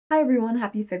Hi everyone,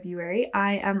 happy February.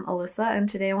 I am Alyssa and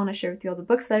today I want to share with you all the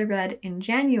books that I read in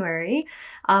January.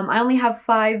 I only have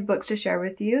 5 books to share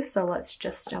with you, so let's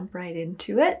just jump right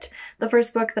into it. The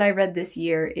first book that I read this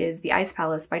year is The Ice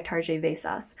Palace by Tarjei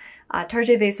Vesaas.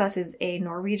 Tarjei Vesaas is a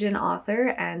Norwegian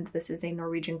author and this is a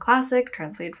Norwegian classic,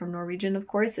 translated from Norwegian of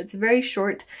course. It's a very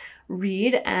short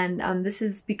read and this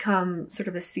has become sort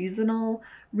of a seasonal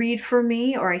read for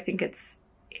me, or I think it's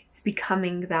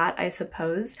becoming that, I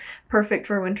suppose. Perfect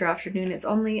for a winter afternoon. It's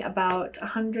only about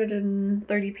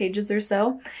 130 pages or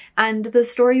so, and the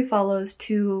story follows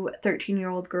 2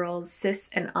 13-year-old girls, Sis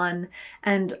and Un,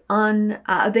 and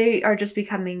they are just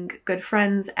becoming good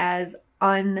friends as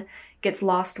Un gets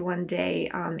lost one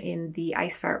day in the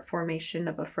ice formation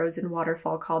of a frozen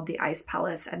waterfall called the Ice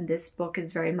Palace, and this book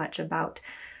is very much about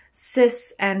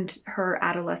Sis and her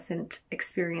adolescent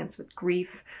experience with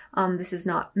grief. This is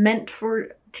not meant for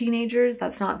teenagers.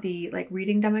 That's not the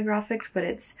reading demographic, but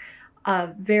it's a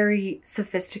very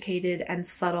sophisticated and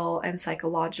subtle and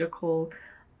psychological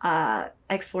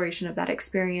exploration of that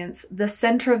experience. The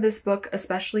center of this book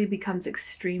especially becomes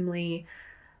extremely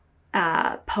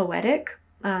poetic.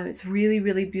 It's really,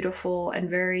 really beautiful and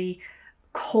very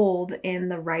cold in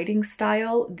the writing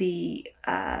style. The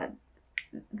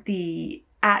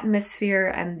atmosphere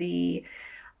and the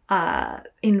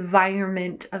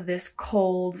environment of this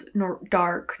cold,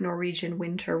 dark Norwegian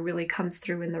winter really comes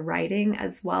through in the writing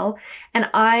as well. And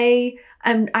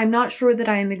I'm not sure that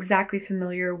I am exactly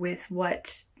familiar with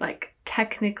what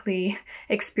technically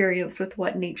experienced with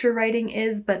what nature writing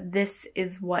is, but this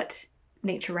is what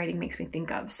nature writing makes me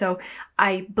think of. So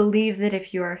I believe that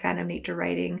if you're a fan of nature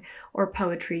writing or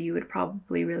poetry, you would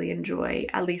probably really enjoy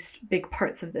at least big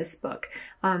parts of this book.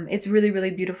 It's really, really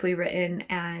beautifully written,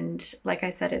 and like I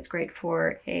said, it's great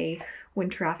for a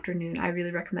winter afternoon. I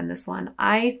really recommend this one.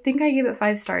 I think I gave it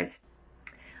 5 stars.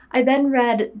 I then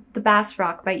read The Bass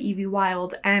Rock by Evie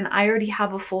Wyld, and I already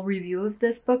have a full review of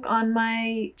this book on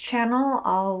my channel.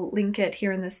 I'll link it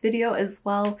here in this video as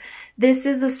well. This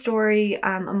is a story,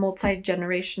 a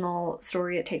multi-generational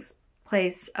story. It takes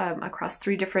place across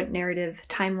 3 different narrative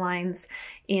timelines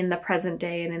in the present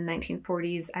day and in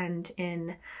 1940s and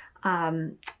in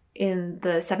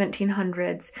the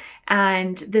 1700s.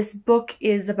 And this book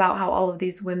is about how all of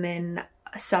these women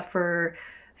suffer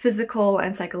physical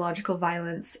and psychological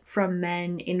violence from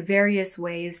men in various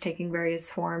ways, taking various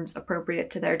forms appropriate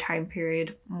to their time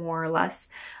period, more or less,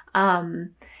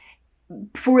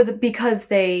 because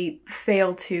they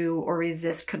fail to or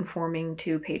resist conforming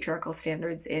to patriarchal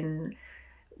standards in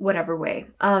whatever way,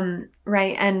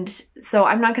 right? And so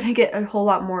I'm not going to get a whole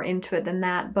lot more into it than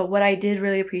that, but what I did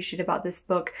really appreciate about this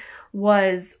book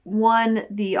was, one,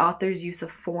 the author's use of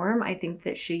form. I think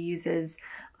that she uses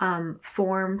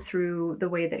form through the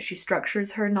way that she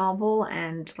structures her novel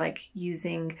and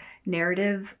using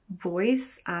narrative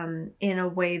voice in a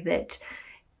way that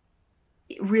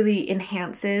really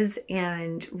enhances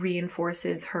and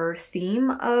reinforces her theme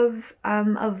of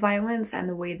violence and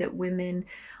the way that women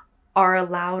are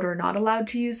allowed or not allowed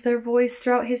to use their voice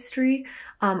throughout history.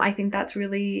 I think that's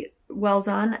really well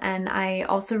done, and I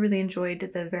also really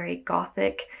enjoyed the very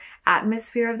gothic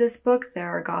atmosphere of this book. There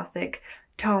are gothic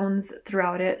tones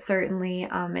throughout it, certainly.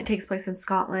 It takes place in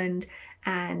Scotland,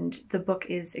 and the book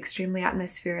is extremely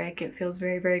atmospheric. It feels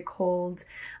very, very cold.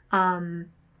 And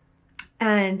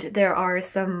there are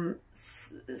some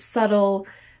subtle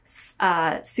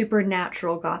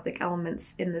supernatural gothic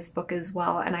elements in this book as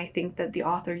well, and I think that the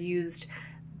author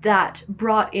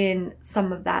brought in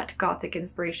some of that gothic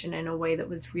inspiration in a way that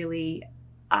was really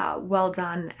well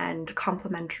done and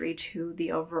complementary to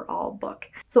the overall book.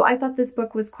 So I thought this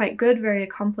book was quite good, very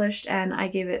accomplished, and I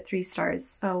gave it 3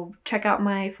 stars. So check out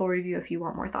my full review if you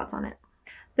want more thoughts on it.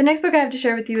 The next book I have to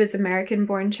share with you is American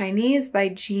Born Chinese by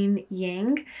Jean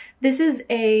Yang. This is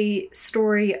a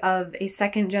story of a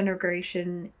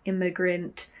second-generation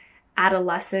immigrant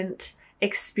adolescent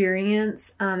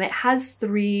experience. It has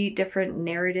 3 different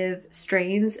narrative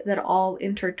strains that all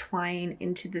intertwine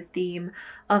into the theme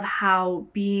of how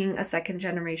being a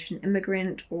second-generation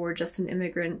immigrant or just an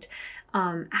immigrant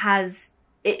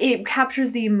it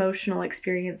captures the emotional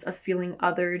experience of feeling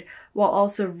othered while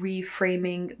also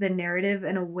reframing the narrative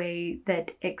in a way that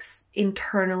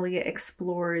internally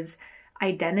explores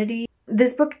identity.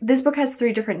 This book has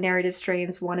 3 different narrative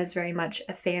strains. One is very much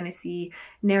a fantasy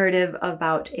narrative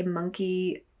about a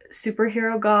monkey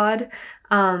superhero god,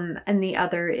 and the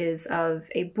other is of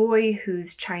a boy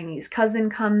whose Chinese cousin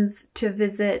comes to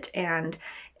visit and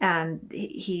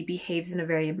he behaves in a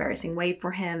very embarrassing way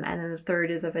for him. And then the third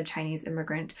is of a Chinese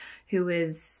immigrant who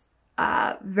is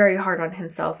very hard on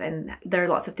himself, and there are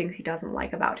lots of things he doesn't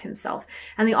like about himself.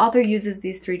 And the author uses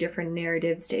these three different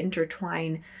narratives to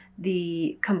intertwine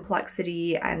the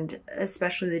complexity and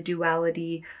especially the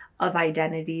duality of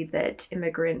identity that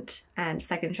immigrant and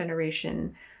second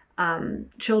generation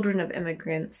children of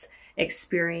immigrants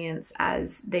experience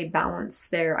as they balance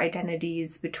their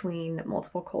identities between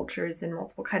multiple cultures in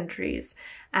multiple countries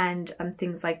and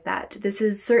things like that. This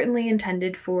is certainly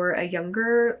intended for a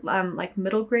younger, like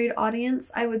middle grade audience,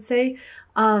 I would say.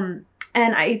 And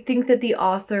I think that the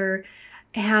author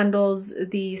handles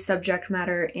the subject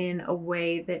matter in a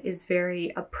way that is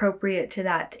very appropriate to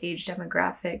that age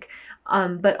demographic,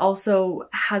 but also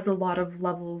has a lot of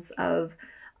levels of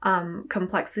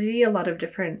complexity, a lot of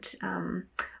different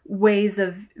ways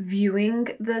of viewing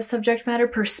the subject matter,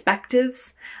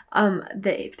 perspectives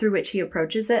through which he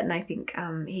approaches it, and I think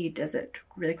he does it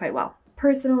really quite well.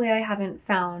 Personally, I haven't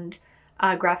found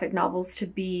graphic novels to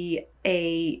be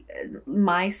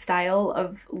my style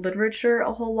of literature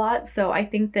a whole lot, so I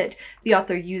think that the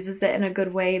author uses it in a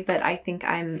good way, but I think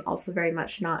I'm also very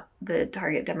much not the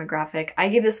target demographic. I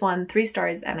give this one 3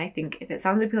 stars, and I think if it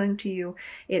sounds appealing to you,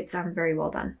 it's very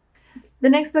well done. The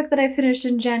next book that I finished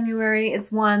in January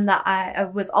is one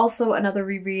that was also another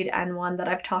reread and one that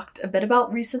I've talked a bit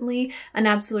about recently, An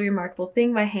Absolutely Remarkable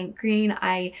Thing by Hank Green.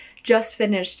 I just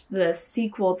finished the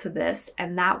sequel to this,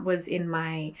 and that was in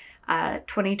my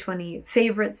 2020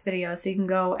 favorites video, so you can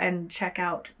go and check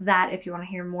out that if you want to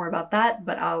hear more about that,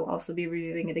 but I'll also be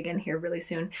reviewing it again here really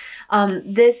soon.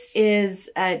 This is,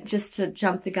 just to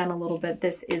jump the gun a little bit,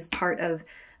 this is part of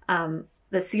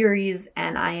the series,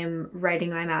 and I am writing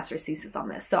my master's thesis on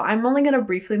this. So I'm only going to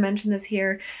briefly mention this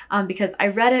here because I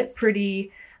read it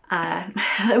pretty,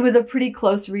 it was a pretty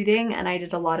close reading, and I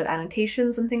did a lot of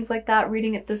annotations and things like that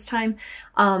reading it this time.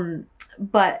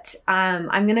 But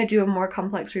I'm going to do a more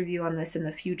complex review on this in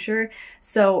the future.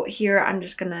 So here I'm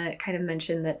just going to kind of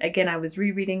mention that, again, I was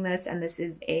rereading this, and this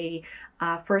is a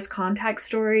first contact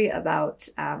story about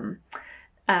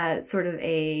sort of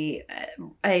a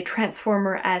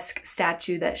Transformer-esque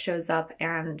statue that shows up,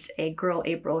 and a girl,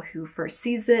 April, who first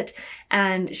sees it,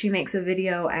 and she makes a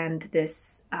video, and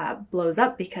this blows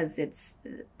up because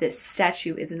this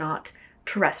statue is not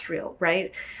terrestrial,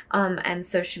 right? And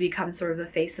so she becomes sort of the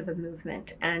face of a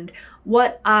movement. And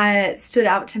what stood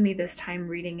out to me this time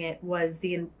reading it was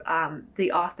the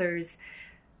author's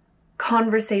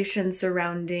conversation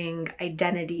surrounding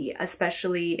identity,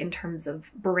 especially in terms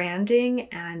of branding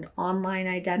and online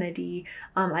identity,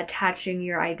 attaching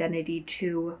your identity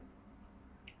to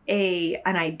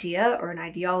an idea or an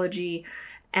ideology,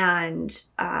 and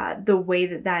the way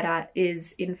that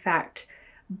is in fact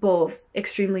both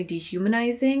extremely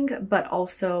dehumanizing, but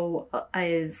also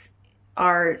is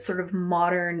our sort of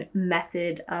modern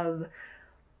method of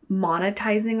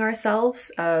monetizing ourselves,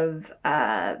 of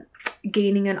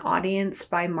gaining an audience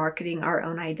by marketing our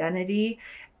own identity,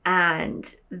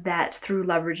 and that through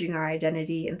leveraging our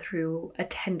identity and through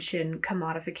attention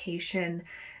commodification,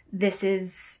 this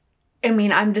is, I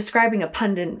mean, I'm describing a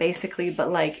pundit basically,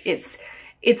 but like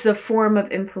it's a form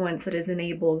of influence that is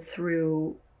enabled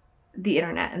through the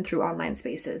internet and through online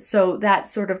spaces. So that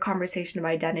sort of conversation of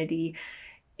identity,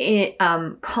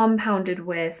 compounded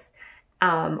with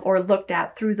or looked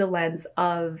at through the lens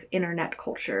of internet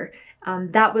culture.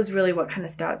 That was really what kind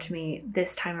of stood out to me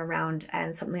this time around,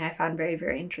 and something I found very,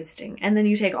 very interesting. And then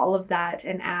you take all of that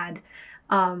and add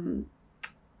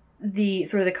the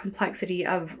sort of the complexity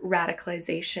of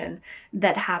radicalization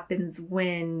that happens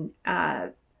when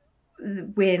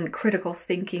critical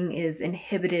thinking is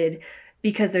inhibited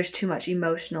because there's too much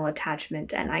emotional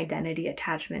attachment and identity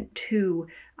attachment to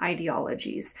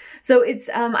ideologies. So it's,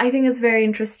 I think it's a very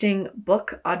interesting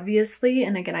book, obviously.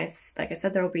 And again, like I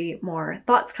said, there will be more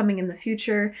thoughts coming in the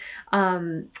future.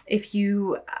 If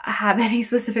you have any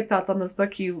specific thoughts on this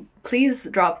book, please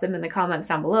drop them in the comments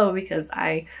down below, because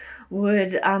I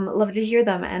would love to hear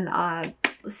them. And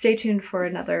stay tuned for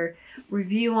another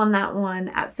review on that one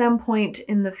at some point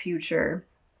in the future.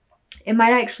 It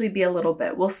might actually be a little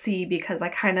bit. We'll see, because I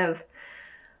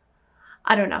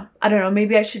don't know.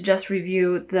 Maybe I should just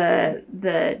review the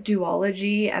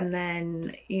duology, and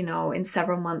then, you know, in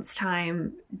several months'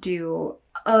 time do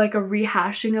like a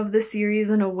rehashing of the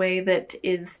series in a way that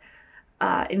is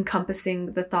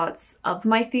encompassing the thoughts of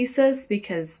my thesis,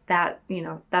 because that, you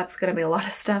know, that's gonna be a lot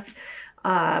of stuff.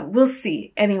 We'll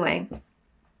see. Anyway,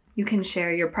 you can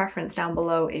share your preference down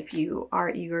below if you are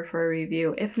eager for a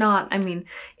review. If not, I mean,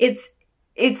 it's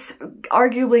it's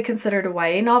arguably considered a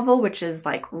YA novel, which is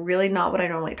like really not what I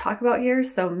normally talk about here,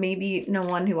 so maybe no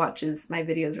one who watches my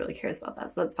videos really cares about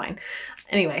that, so that's fine.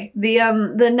 Anyway,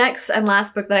 the next and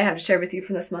last book that I have to share with you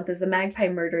from this month is The Magpie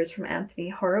Murders from Anthony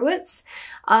Horowitz.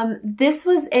 This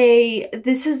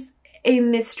is a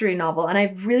mystery novel, and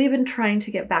I've really been trying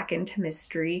to get back into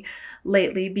mystery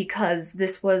lately because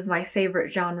this was my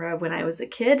favorite genre when I was a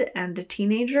kid and a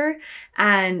teenager,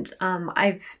 and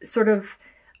I've sort of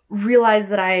realized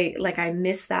that I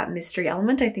miss that mystery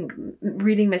element. I think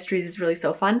reading mysteries is really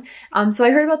so fun. So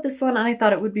I heard about this one and I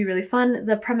thought it would be really fun.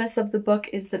 The premise of the book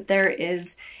is that there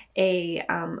is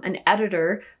an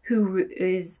editor who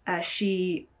is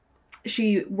she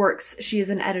is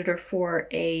an editor for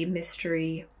a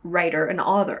mystery writer, an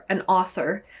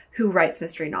author who writes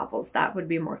mystery novels. That would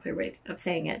be a more clear way of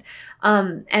saying it.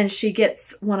 And she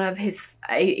gets one of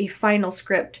a final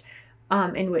script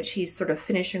in which he's sort of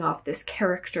finishing off this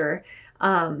character,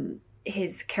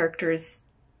 his character's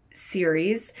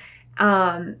series,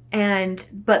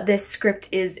 but this script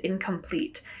is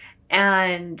incomplete.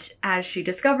 And as she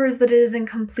discovers that it is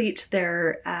incomplete,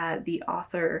 the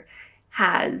author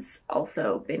has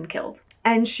also been killed.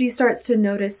 And she starts to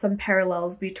notice some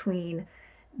parallels between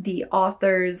the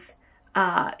author's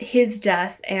his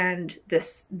death and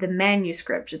the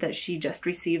manuscript that she just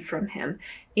received from him,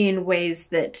 in ways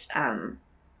that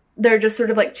there are just sort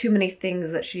of like too many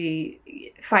things that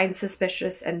she finds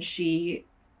suspicious, and she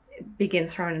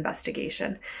begins her own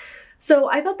investigation. So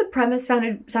I thought the premise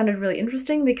sounded really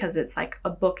interesting because it's like a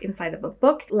book inside of a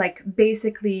book. Like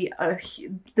basically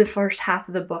the first half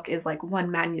of the book is like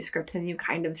one manuscript, and you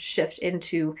kind of shift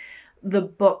into the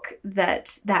book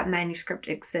that manuscript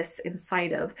exists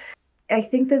inside of. I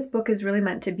think this book is really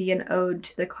meant to be an ode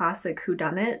to the classic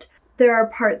whodunit. There are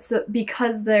parts that,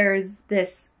 because there's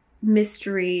this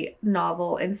mystery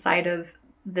novel inside of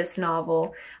this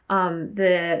novel,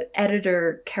 the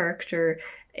editor character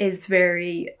is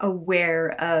very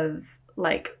aware of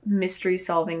like mystery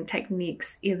solving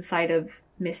techniques inside of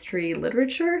mystery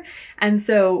literature, and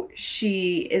so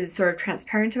she is sort of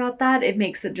transparent about that. It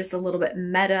makes it just a little bit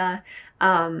meta,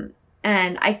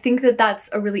 and I think that that's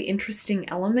a really interesting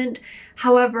element.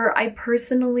 However, I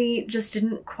personally just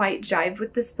didn't quite jive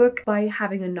with this book. By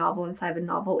having a novel inside of a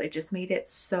novel, it just made it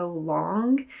so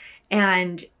long,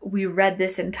 and we read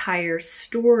this entire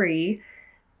story,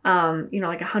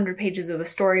 like 100 pages of a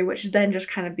story, which then just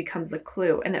kind of becomes a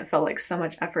clue, and it felt like so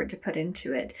much effort to put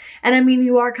into it. And I mean,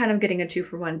 you are kind of getting a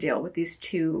 2-for-1 deal with these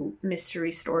two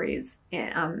mystery stories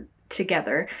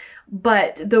together,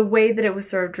 but the way that it was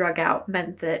sort of drug out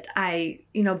meant that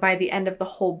by the end of the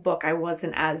whole book, I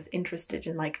wasn't as interested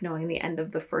in like knowing the end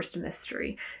of the first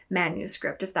mystery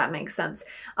manuscript, if that makes sense.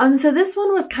 So this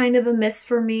one was kind of a miss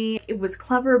for me. It was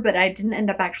clever, but I didn't end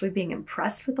up actually being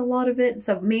impressed with a lot of it.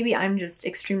 So maybe I'm just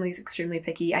extremely, extremely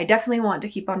picky. I definitely want to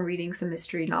keep on reading some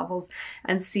mystery novels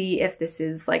and see if this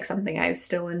is like something I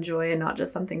still enjoy and not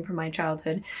just something from my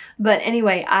childhood. But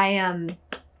anyway, I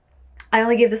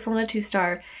only gave this one a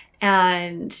 2-star.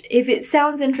 And if it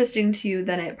sounds interesting to you,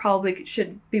 then it probably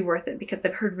should be worth it because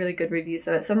I've heard really good reviews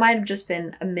of it. So it might have just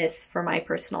been a miss for my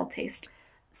personal taste.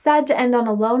 Sad to end on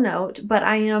a low note, but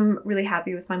I am really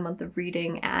happy with my month of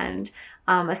reading, and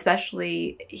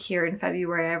especially here in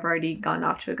February, I've already gotten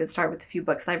off to a good start with a few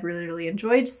books that I've really, really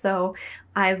enjoyed. So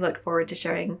I look forward to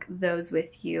sharing those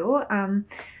with you.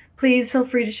 Please feel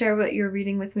free to share what you're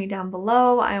reading with me down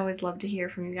below. I always love to hear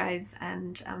from you guys,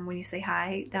 and when you say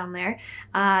hi down there.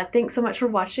 Thanks so much for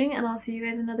watching, and I'll see you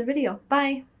guys in another video.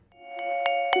 Bye!